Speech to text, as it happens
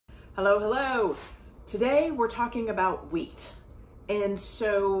Hello, hello. Today we're talking about wheat. And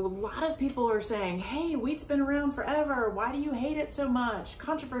so a lot of people are saying, hey, wheat's been around forever. Why do you hate it so much?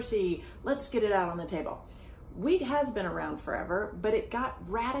 Controversy. Let's get it out on the table. Wheat has been around forever, but it got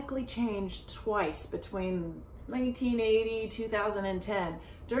radically changed twice between 1980, 2010.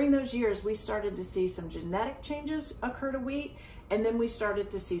 During those years, we started to see some genetic changes occur to wheat, and then we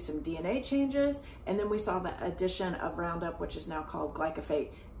started to see some DNA changes, and then we saw the addition of Roundup, which is now called glyphosate,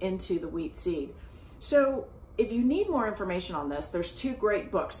 into the wheat seed. So if you need more information on this, there's two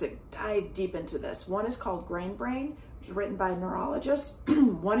great books that dive deep into this. One is called Grain Brain, which is written by a neurologist.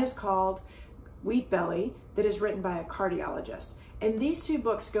 One is called Wheat Belly, that is written by a cardiologist. And these two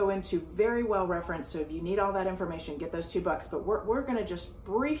books go into very well referenced, so if you need all that information, get those two books. But we're gonna just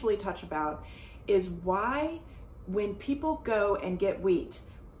briefly touch about is why when people go and get wheat,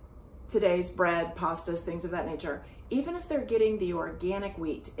 today's bread, pastas, things of that nature, even if they're getting the organic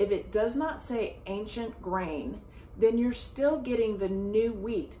wheat, if it does not say ancient grain, then you're still getting the new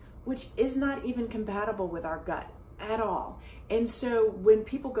wheat, which is not even compatible with our gut at all. And so when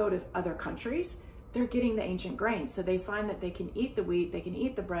people go to other countries, they're getting the ancient grain. So they find that they can eat the wheat, they can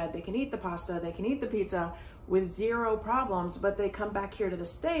eat the bread, they can eat the pasta, they can eat the pizza with zero problems, but they come back here to the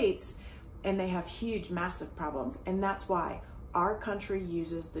States and they have huge, massive problems. And that's why our country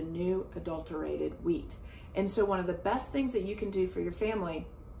uses the new adulterated wheat. And so one of the best things that you can do for your family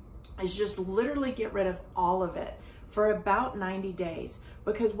is just literally get rid of all of it for about 90 days.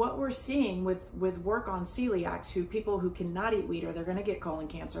 Because what we're seeing with work on celiacs, people who cannot eat wheat or they're gonna get colon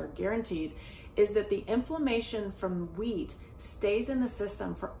cancer, guaranteed, is that the inflammation from wheat stays in the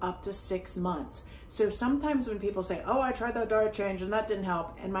system for up to 6 months. So sometimes when people say, oh, I tried that diet change and that didn't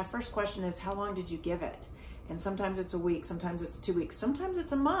help, and my first question is, how long did you give it? And sometimes it's a week, sometimes it's 2 weeks, sometimes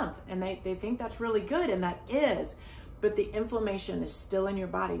it's a month, and they think that's really good, and that is, but the inflammation is still in your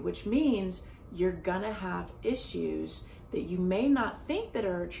body, which means you're gonna have issues that you may not think that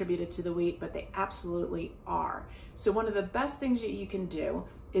are attributed to the wheat, but they absolutely are. So one of the best things that you can do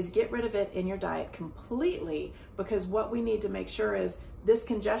is get rid of it in your diet completely, because what we need to make sure is this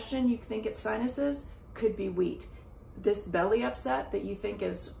congestion, you think it's sinuses, could be wheat. This belly upset that you think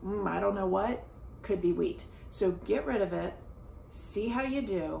is, I don't know what, could be wheat. So get rid of it, see how you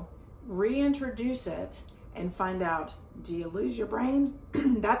do, reintroduce it, and find out, do you lose your brain?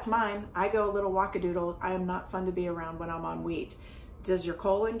 That's mine. I go a little wackadoodle. I am not fun to be around when I'm on wheat. Does your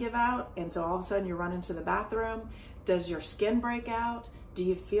colon give out? And so all of a sudden you run into the bathroom? Does your skin break out? Do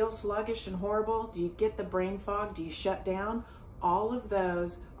you feel sluggish and horrible? Do you get the brain fog? Do you shut down? All of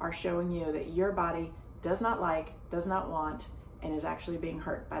those are showing you that your body does not like, does not want, and is actually being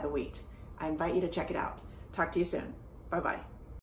hurt by the wheat. I invite you to check it out. Talk to you soon. Bye-bye.